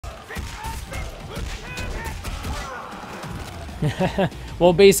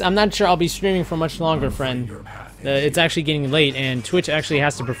Well, Base, I'm not sure I'll be streaming for much longer, friend. It's actually getting late, and Twitch actually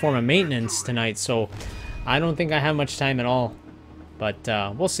has to perform a maintenance tonight, so I don't think I have much time at all. But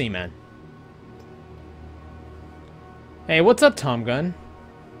we'll see, man. Hey, what's up, Tom Gunn?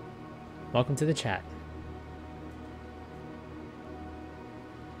 Welcome to the chat.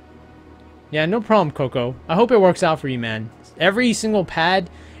 Yeah, no problem, Coco. I hope it works out for you, man. Every single pad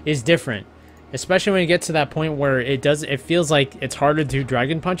is different. Especially when you get to that point where it feels like it's harder to do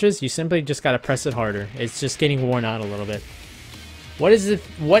dragon punches. You simply just gotta press it harder. It's just getting worn out a little bit. What is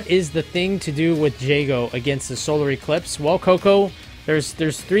the thing to do with Jago against the solar eclipse? Well, Coco, there's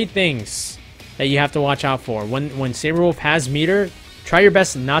three things that you have to watch out for. When Saberwolf has meter, try your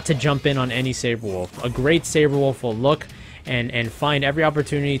best not to jump in on any Saberwolf. A great Saberwolf will look and find every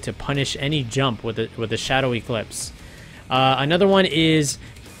opportunity to punish any jump with a shadow eclipse. Another one is,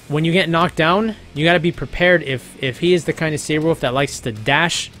 when you get knocked down, you got to be prepared if he is the kind of Saberwolf that likes to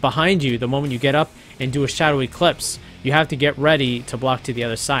dash behind you the moment you get up and do a shadow eclipse. You have to get ready to block to the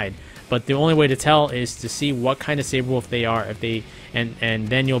other side. But the only way to tell is to see what kind of Saberwolf they are, and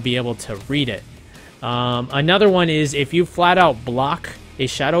then you'll be able to read it. Another one is, if you flat out block a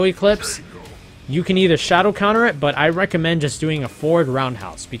shadow eclipse, you can either shadow counter it, but I recommend just doing a forward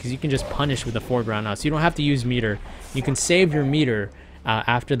roundhouse, because you can just punish with a forward roundhouse. You don't have to use meter. You can save your meter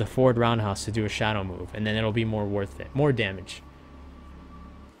after the forward roundhouse to do a shadow move, and then it'll be more worth it. More damage.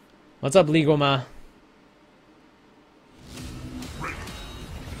 What's up, Ligoma?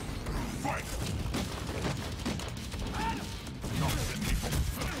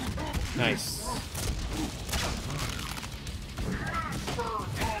 Nice.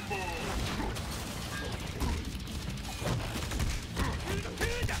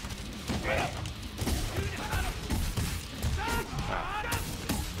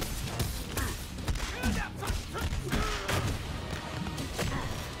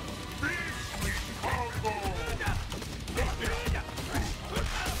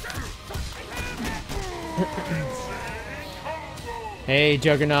 Hey,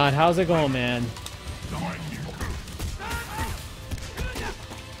 Juggernaut, how's it going, man?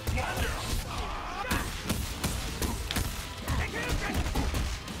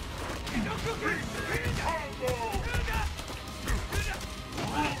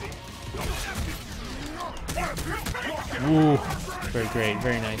 Ooh, very great,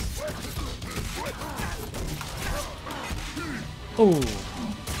 very nice. Ooh.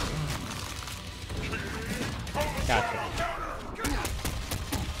 Gotcha.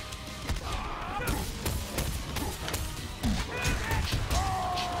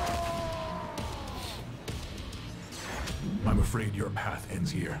 I'm afraid your path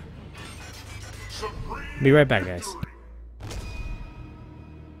ends here. Be right back, guys.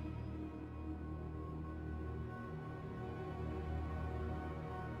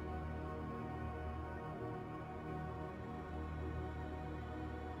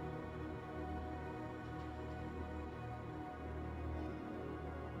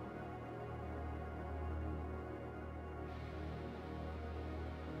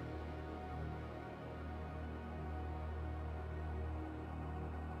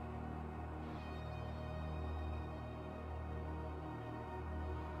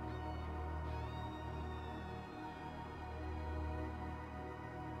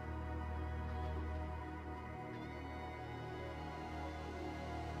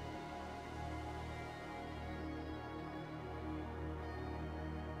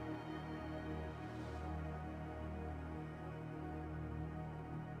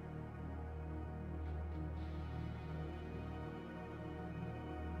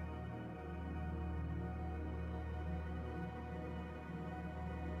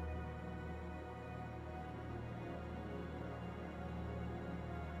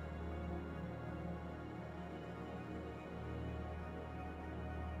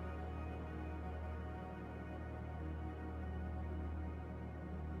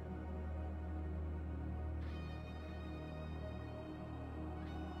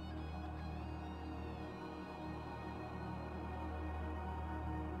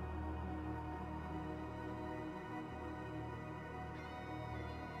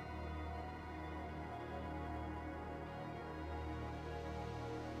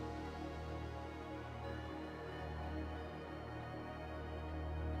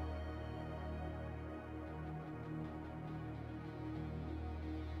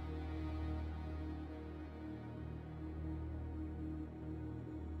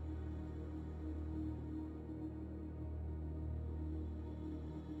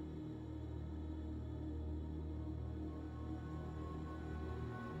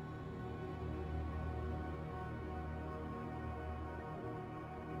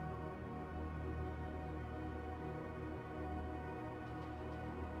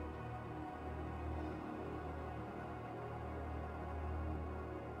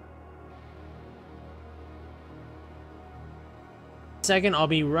 Second, I'll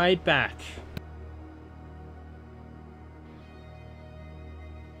be right back.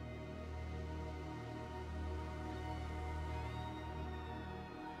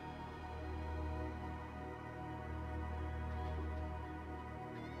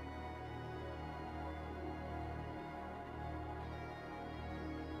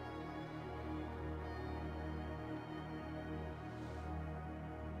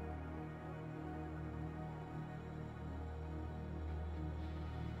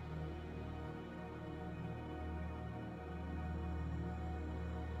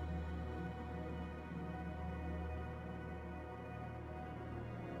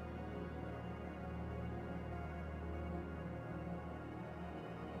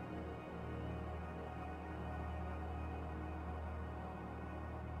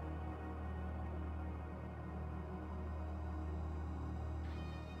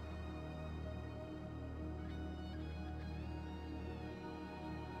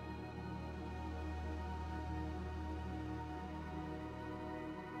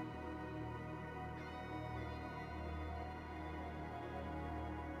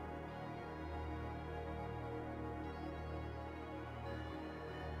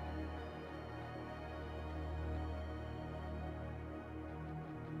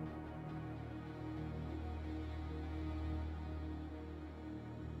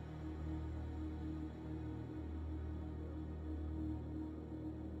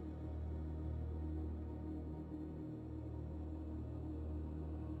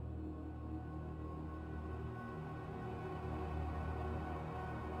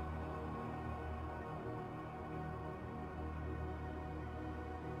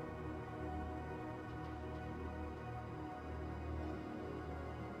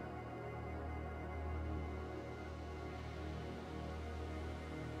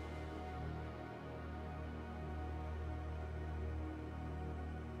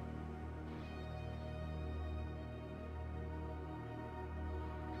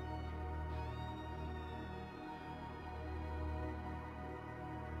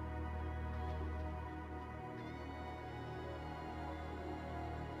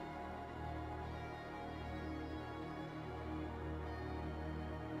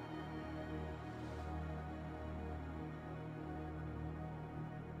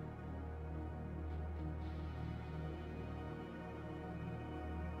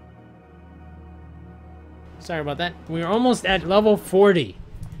 Sorry about that. We're almost at level 40.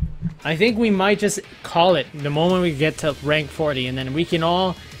 I think we might just call it the moment we get to rank 40, and then we can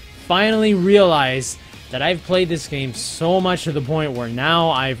all finally realize that I've played this game so much to the point where now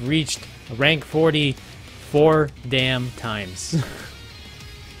I've reached rank 40 4 damn times.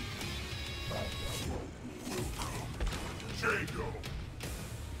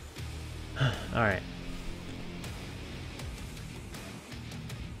 Alright.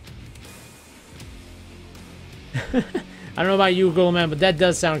 I don't know about you, Goldman, but that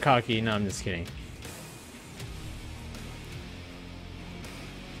does sound cocky. No, I'm just kidding.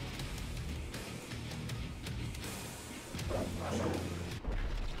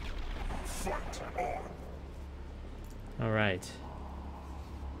 Alright.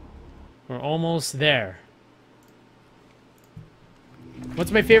 We're almost there.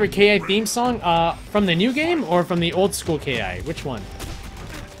 What's my favorite KI theme song? From the new game or from the old school KI? Which one?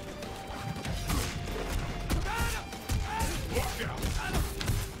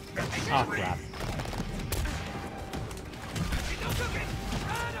 Oh, crap.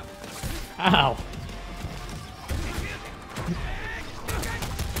 Ow.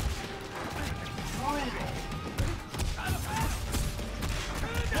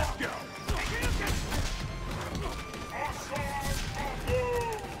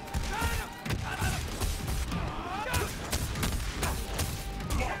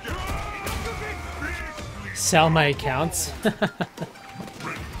 Sell my accounts.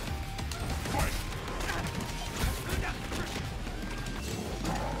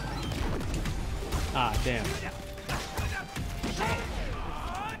 Ah, damn.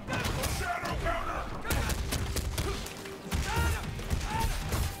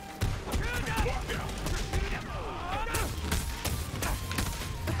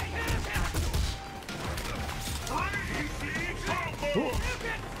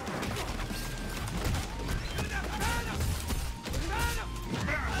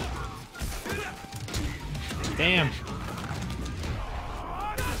 Damn.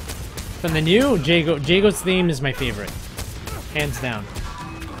 From the new, Jago's theme is my favorite. Hands down.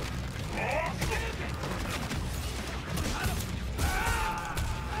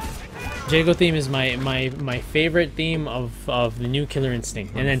 Jago theme is my favorite theme of the new Killer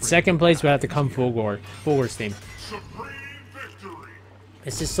Instinct. And then second place would have to come Fulgor's theme. Supreme victory.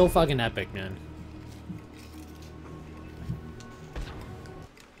 It's just so fucking epic, man.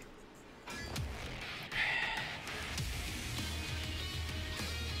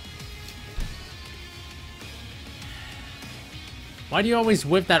 Why do you always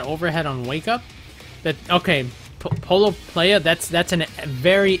whip that overhead on wake up? That okay, Polo Playa, that's a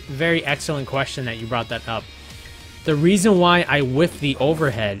very, very excellent question that you brought that up. The reason why I whiff the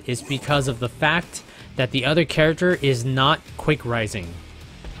overhead is because of the fact that the other character is not quick rising.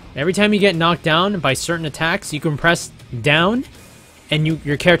 Every time you get knocked down by certain attacks, you can press down and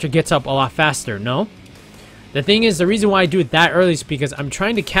your character gets up a lot faster, no? The thing is, the reason why I do it that early is because I'm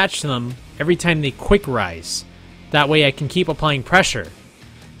trying to catch them every time they quick rise. That way I can keep applying pressure.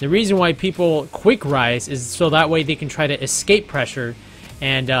 The reason why people quick rise is so that way they can try to escape pressure,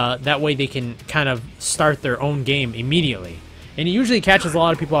 and that way they can kind of start their own game immediately. And it usually catches a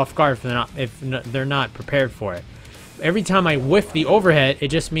lot of people off guard if they're not prepared for it. Every time I whiff the overhead, it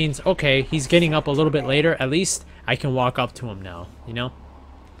just means, okay, he's getting up a little bit later. At least I can walk up to him now, you know?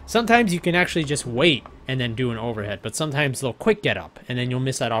 Sometimes you can actually just wait and then do an overhead, but sometimes they'll quick get up, and then you'll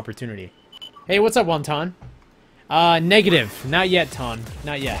miss that opportunity. Hey, what's up, Wonton? Negative. Not yet, Ton.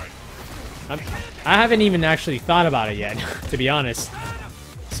 Not yet. I haven't even actually thought about it yet, to be honest.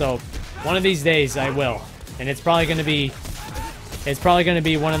 So, one of these days I will. And it's probably gonna be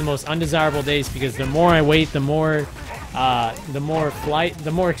one of the most undesirable days, because the more I wait, the more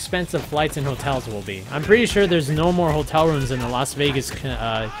expensive flights and hotels will be. I'm pretty sure there's no more hotel rooms in the Las Vegas,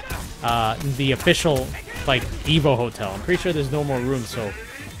 the official, like, Evo hotel. I'm pretty sure there's no more rooms, so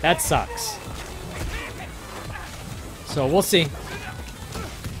that sucks. So we'll see.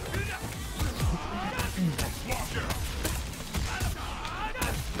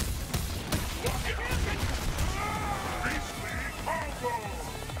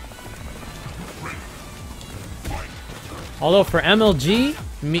 Although for MLG,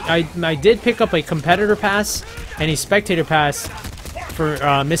 I did pick up a competitor pass and a spectator pass for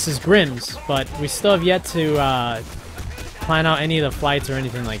Mrs. Grimm's, but we still have yet to plan out any of the flights or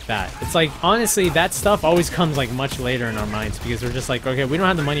anything like that. It's like, honestly, that stuff always comes like much later in our minds, because we're just like, okay, we don't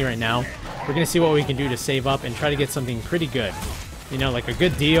have the money right now. We're gonna see what we can do to save up and try to get something pretty good. You know, like a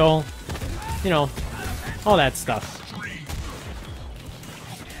good deal, you know, all that stuff.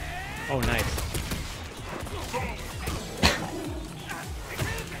 Oh, nice.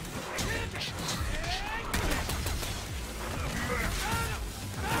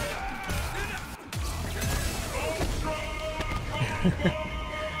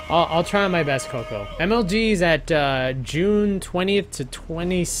 I'll try my best, Coco. MLG is at June 20th to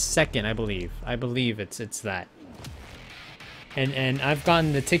 22nd, I believe. I believe it's that. And I've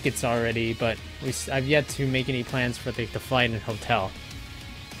gotten the tickets already, but I've yet to make any plans for the flight and hotel.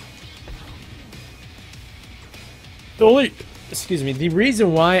 Excuse me. The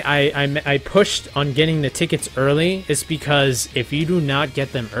reason why I pushed on getting the tickets early is because if you do not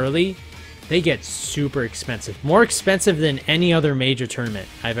get them early, they get super expensive. More expensive than any other major tournament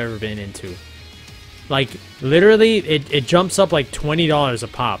I've ever been into. Like, literally, it jumps up like $20 a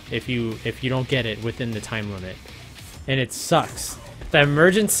pop if you don't get it within the time limit. And it sucks. The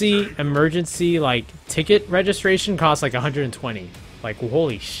emergency like ticket registration costs like 120. Like,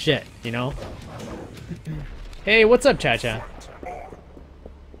 holy shit, you know? Hey, what's up, Cha-Cha?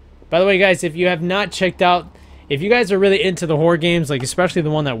 By the way, guys, if you have not checked out, if you guys are really into the horror games, like especially the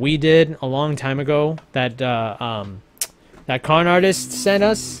one that we did a long time ago, that that con artist sent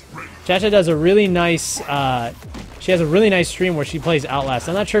us, Cha-Cha does a really nice, she has a really nice stream where she plays Outlast.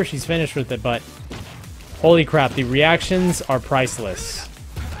 I'm not sure if she's finished with it, but holy crap, the reactions are priceless.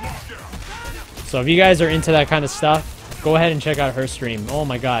 So if you guys are into that kind of stuff, go ahead and check out her stream. Oh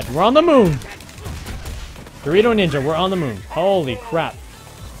my god, we're on the moon! Dorito Ninja, we're on the moon. Holy crap.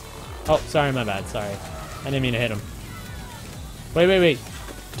 Oh, sorry, my bad, sorry. I didn't mean to hit him. Wait.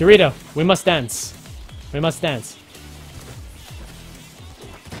 Dorito, we must dance. We must dance.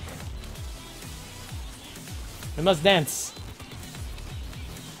 We must dance.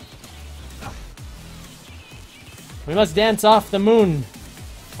 We must dance off the moon.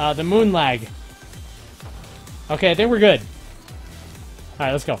 The moon lag. Okay, I think we're good.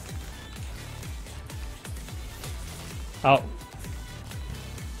 Alright, let's go. Oh.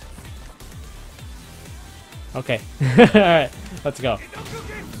 Okay. Alright, let's go.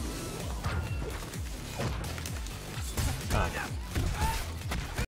 Ah.